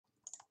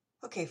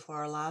Okay, for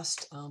our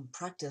last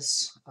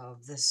practice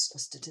of this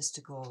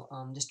statistical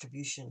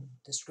distribution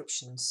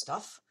description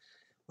stuff,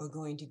 we're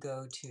going to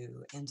go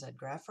to NZ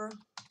Grapher.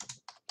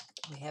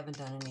 We haven't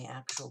done any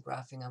actual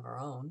graphing of our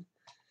own,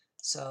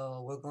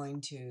 so we're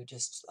going to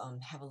just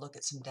have a look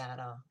at some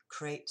data,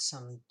 create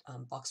some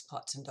box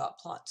plots and dot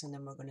plots, and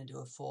then we're going to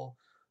do a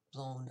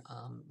full-blown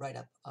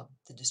write-up of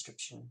the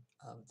description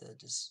of the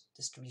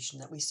distribution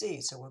that we see.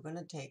 So we're going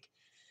to take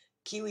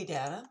Kiwi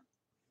data.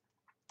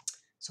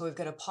 So we've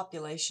got a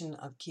population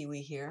of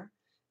kiwi here,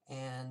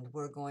 and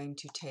we're going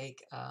to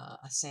take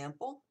a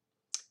sample,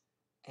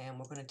 and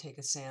we're going to take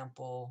a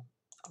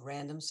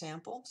random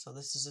sample. So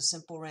this is a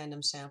simple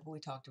random sample. We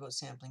talked about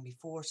sampling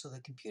before, so the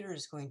computer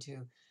is going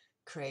to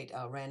create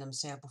a random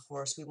sample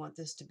for us. We want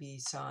this to be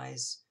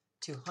size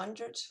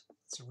 200.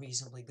 It's a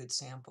reasonably good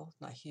sample.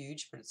 Not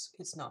huge, but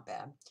it's not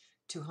bad.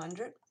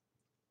 200.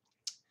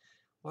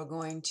 We're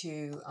going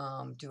to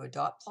do a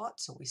dot plot,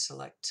 so we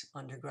select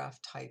under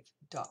graph type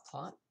dot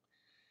plot.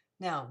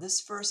 Now, this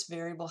first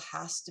variable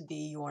has to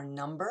be your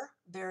number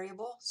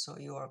variable, so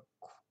your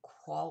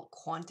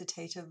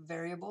quantitative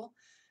variable.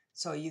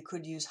 So you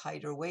could use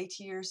height or weight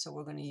here, so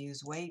we're going to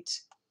use weight,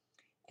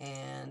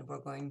 and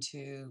we're going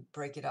to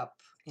break it up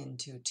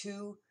into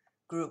two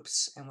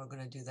groups, and we're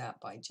going to do that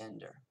by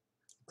gender.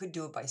 We could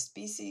do it by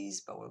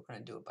species, but we're going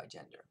to do it by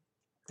gender.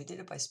 If we did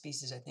it by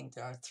species, I think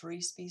there are 3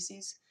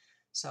 species,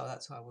 so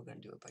that's why we're going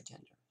to do it by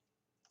gender.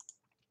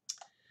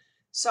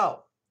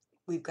 So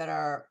we've got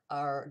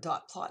our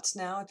dot plots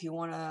now. If you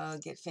want to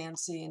get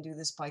fancy and do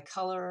this by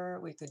color,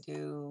 we could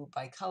do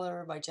by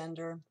color, by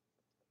gender,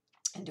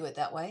 and do it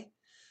that way.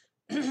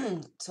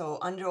 So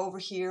over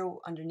here,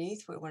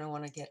 underneath, we're going to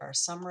want to get our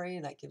summary.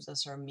 That gives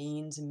us our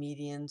means and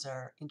medians,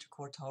 our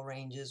interquartile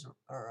ranges,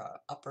 or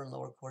upper and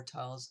lower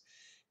quartiles,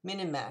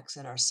 min and max,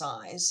 and our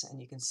size. And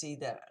you can see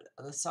that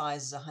the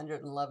size is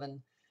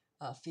 111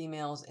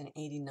 females and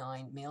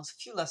 89 males.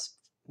 A few less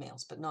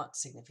males, but not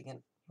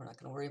significant. We're not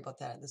going to worry about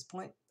that at this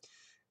point.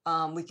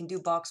 We can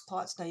do box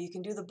plots. Now you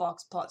can do the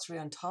box plots right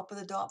on top of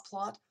the dot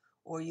plot,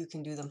 or you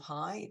can do them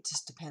high. It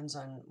just depends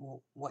on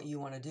what you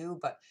want to do.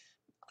 But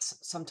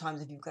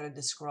sometimes if you've got to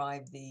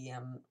describe the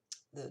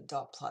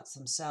dot plots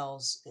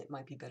themselves, it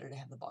might be better to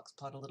have the box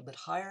plot a little bit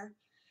higher.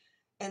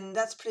 And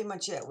that's pretty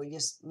much it. We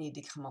just need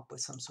to come up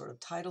with some sort of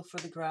title for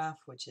the graph,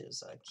 which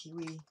is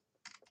Kiwi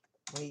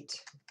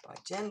weight by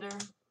gender.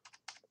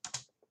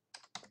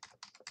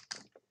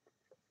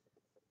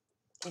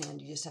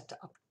 And you just have to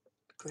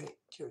upgrade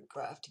your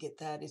graph to get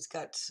that. It's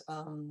got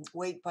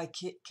weight by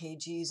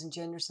kgs and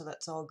gender, so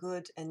that's all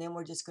good. And then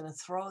we're just going to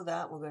throw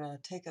that. We're going to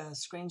take a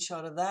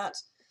screenshot of that,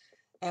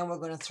 and we're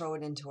going to throw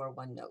it into our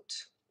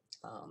OneNote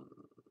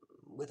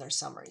with our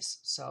summaries.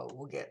 So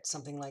we'll get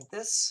something like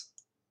this.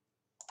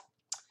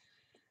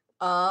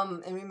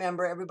 And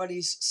remember,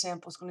 everybody's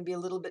sample is going to be a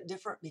little bit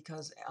different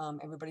because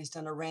everybody's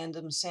done a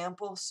random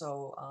sample.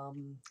 So,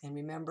 and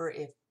remember,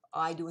 if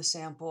I do a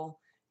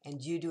sample and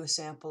you do a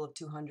sample of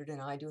 200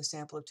 and I do a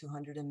sample of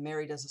 200 and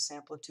Mary does a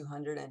sample of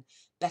 200 and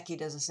Becky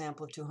does a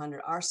sample of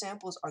 200, our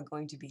samples are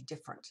going to be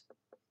different.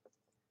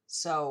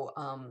 So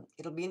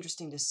it'll be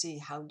interesting to see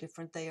how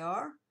different they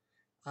are.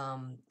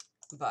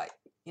 But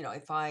you know,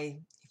 if I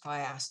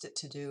asked it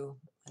to do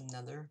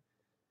another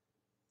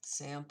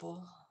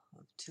sample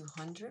of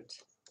 200,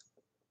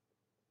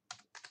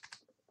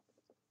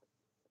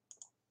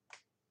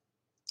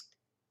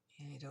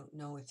 and I don't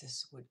know if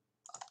this would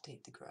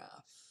update the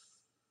graph.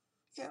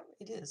 Yeah,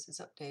 it is. It's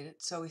updated.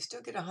 So we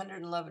still get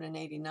 111 and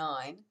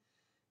 89,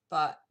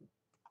 but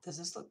does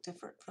this look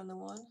different from the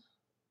one?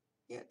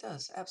 Yeah, it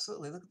does.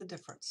 Absolutely. Look at the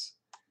difference.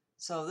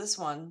 So this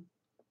one,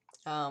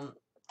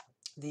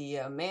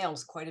 the male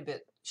is quite a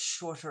bit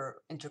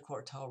shorter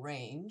interquartile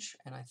range,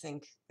 and I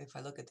think if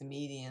I look at the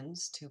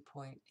medians,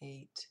 2.8,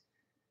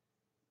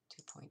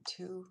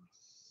 2.2,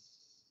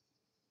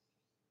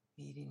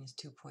 median is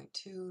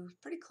 2.2,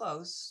 pretty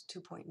close,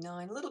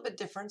 2.9, a little bit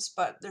difference,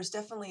 but there's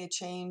definitely a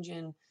change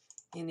in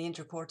the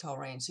interquartile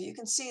range. So you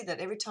can see that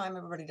every time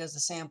everybody does a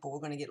sample, we're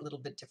going to get a little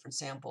bit different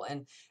sample.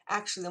 And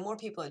actually, the more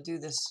people that do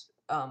this,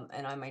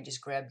 and I might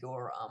just grab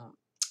your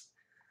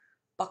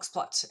box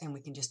plots, and we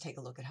can just take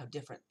a look at how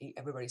different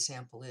everybody's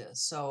sample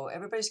is. So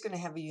everybody's going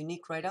to have a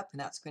unique write-up, and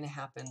that's going to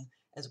happen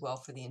as well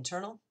for the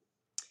internal.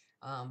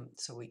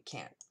 So we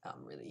can't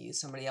really use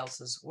somebody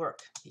else's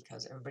work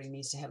because everybody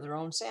needs to have their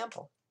own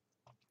sample.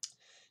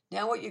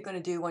 Now what you're going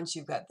to do once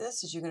you've got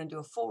this is you're going to do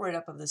a full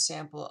write-up of the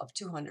sample of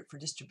 200 for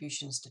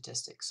distribution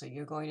statistics. So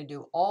you're going to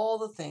do all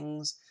the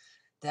things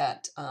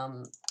that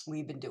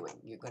we've been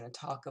doing. You're going to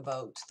talk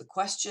about the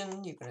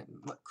question. You're going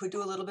to could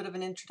do a little bit of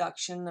an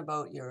introduction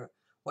about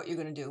what you're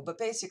going to do. But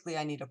basically,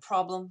 I need a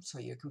problem, so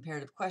your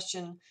comparative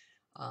question,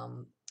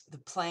 the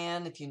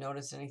plan, if you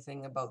notice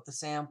anything about the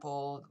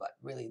sample, but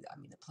really, I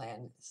mean, the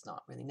plan is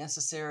not really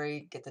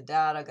necessary. Get the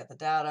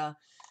data.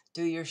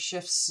 Do your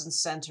shifts and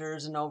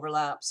centers and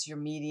overlaps, your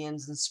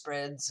medians and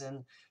spreads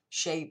and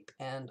shape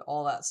and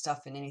all that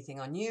stuff and anything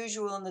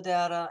unusual in the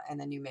data, and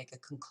then you make a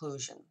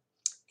conclusion.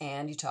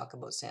 And you talk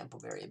about sample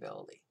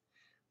variability,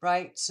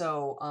 right?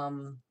 So,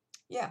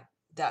 yeah,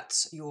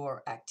 that's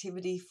your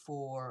activity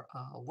for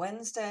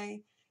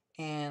Wednesday,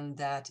 and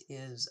that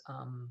is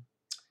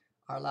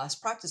our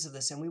last practice of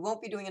this. And we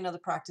won't be doing another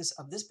practice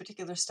of this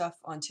particular stuff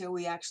until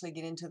we actually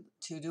get into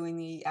doing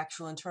the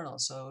actual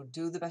internals. So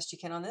do the best you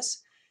can on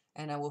this,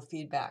 and I will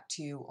feed back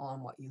to you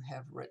on what you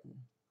have written.